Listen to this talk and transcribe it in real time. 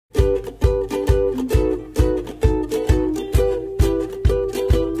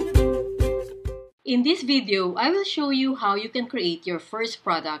In this video, I will show you how you can create your first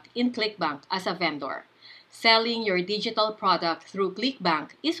product in Clickbank as a vendor. Selling your digital product through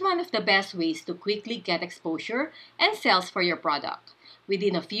Clickbank is one of the best ways to quickly get exposure and sales for your product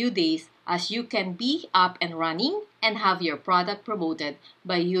within a few days, as you can be up and running and have your product promoted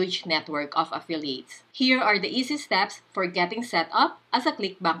by a huge network of affiliates. Here are the easy steps for getting set up as a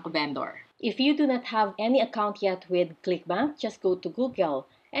Clickbank vendor. If you do not have any account yet with Clickbank, just go to Google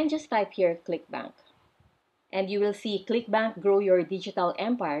and just type here Clickbank. And you will see Clickbank Grow Your Digital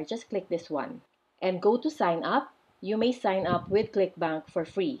Empire. Just click this one. And go to sign up. You may sign up with Clickbank for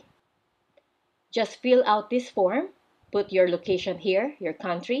free. Just fill out this form. Put your location here, your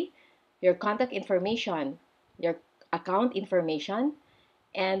country, your contact information, your account information,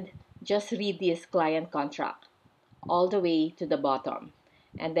 and just read this client contract all the way to the bottom.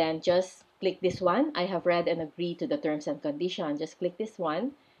 And then just click this one. I have read and agreed to the terms and conditions. Just click this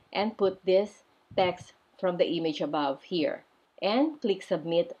one and put this text from the image above here and click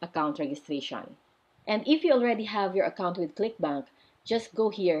Submit Account Registration. And if you already have your account with Clickbank, just go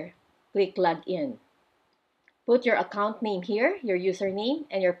here, click Login. Put your account name here, your username,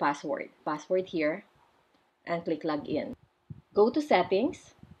 and your password. Password here, and click Login. Go to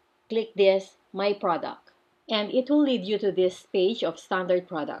Settings, click this My Product, and it will lead you to this page of Standard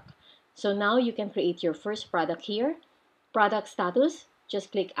Product. So now you can create your first product here. Product status,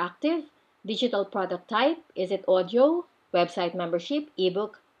 just click Active. Digital product type, is it audio, website membership,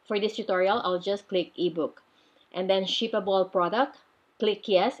 ebook? For this tutorial, I'll just click ebook. And then shippable product, click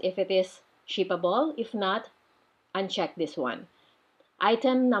yes if it is shippable. If not, uncheck this one.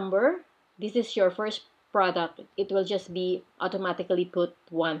 Item number, this is your first product. It will just be automatically put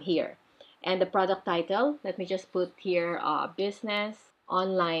 1 here. And the product title, let me just put here Business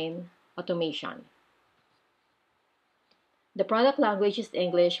Online Automation. The product language is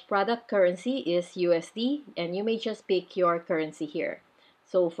English, product currency is USD, and you may just pick your currency here.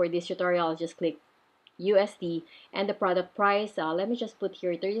 So for this tutorial, I'll just click USD, and the product price, let me just put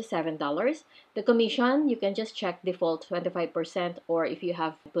here $37. The commission, you can just check default 25%, or if you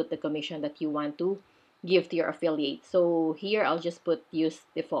have put the commission that you want to give to your affiliate. So here, I'll just put use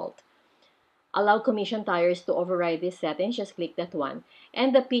default. Allow commission tiers to override this settings, just click that one.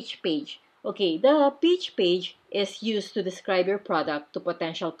 And the pitch page. Okay, the pitch page is used to describe your product to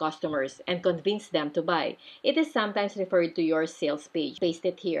potential customers and convince them to buy. It is sometimes referred to your sales page. Paste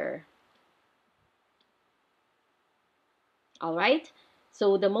it here. Alright,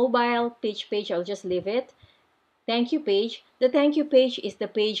 so the mobile pitch page, I'll just leave it. Thank you page. The thank you page is the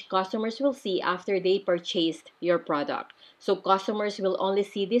page customers will see after they purchased your product. So customers will only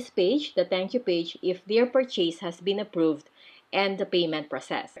see this page, the thank you page, if their purchase has been approved and the payment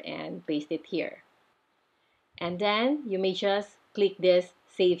process, and paste it here. And then you may just click this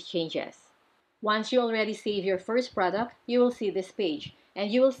Save Changes. Once you already save your first product, you will see this page and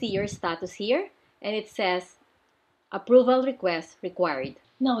you will see your status here, and it says Approval Request Required.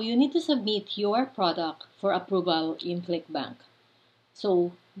 Now you need to submit your product for approval in Clickbank.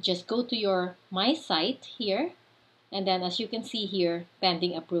 So just go to your My Site here, and then as you can see here,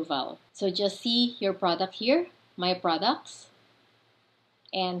 pending approval. So just see your product here, My Products,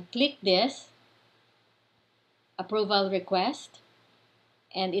 and click this approval request,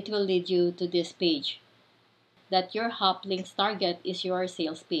 and it will lead you to this page that your hop links target is your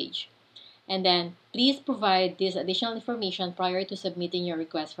sales page. And then please provide this additional information prior to submitting your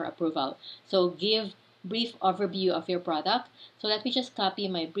request for approval. So give brief overview of your product. So let me just copy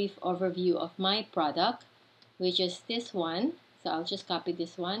my brief overview of my product, which is this one. So I'll just copy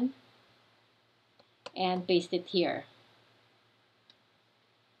this one and paste it here.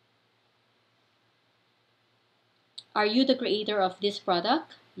 Are you the creator of this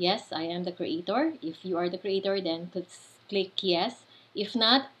product? Yes, I am the creator. If you are the creator, then click yes. If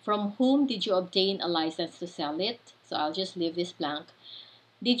not, from whom did you obtain a license to sell it? So I'll just leave this blank.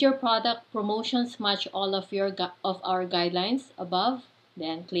 Did your product promotions match all of our guidelines above?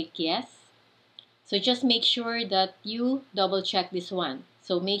 Then click yes. So just make sure that you double check this one.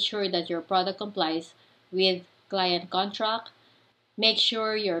 So make sure that your product complies with client contract. Make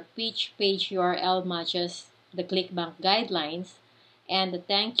sure your pitch page URL matches the Clickbank guidelines, and the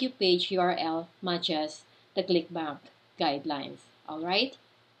thank you page URL matches the Clickbank guidelines. Alright?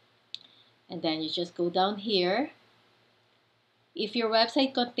 And then you just go down here. If your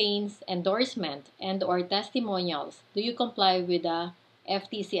website contains endorsement and or testimonials, do you comply with the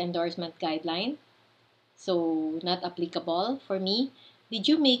FTC endorsement guideline? So not applicable for me. Did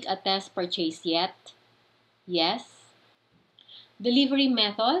you make a test purchase yet? Yes. Delivery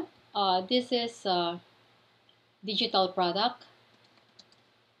method. This is digital product.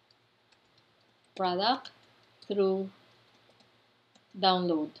 product through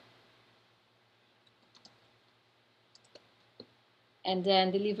download. And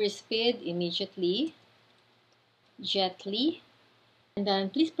then delivery speed immediately, gently. And then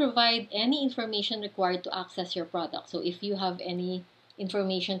please provide any information required to access your product. So if you have any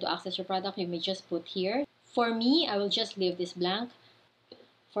information to access your product, you may just put here. For me, I will just leave this blank.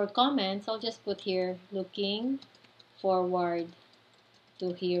 For comments, I'll just put here, looking forward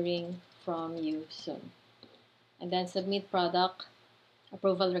to hearing from you soon. And then submit product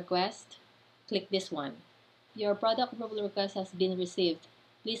approval request. Click this one. Your product approval request has been received.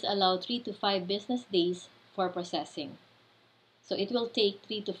 Please allow 3 to 5 business days for processing. So it will take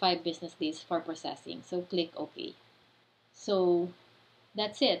 3 to 5 business days for processing. So click OK. So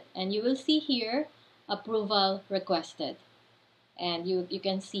that's it. And you will see here approval requested. And you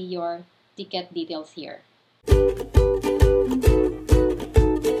can see your ticket details here.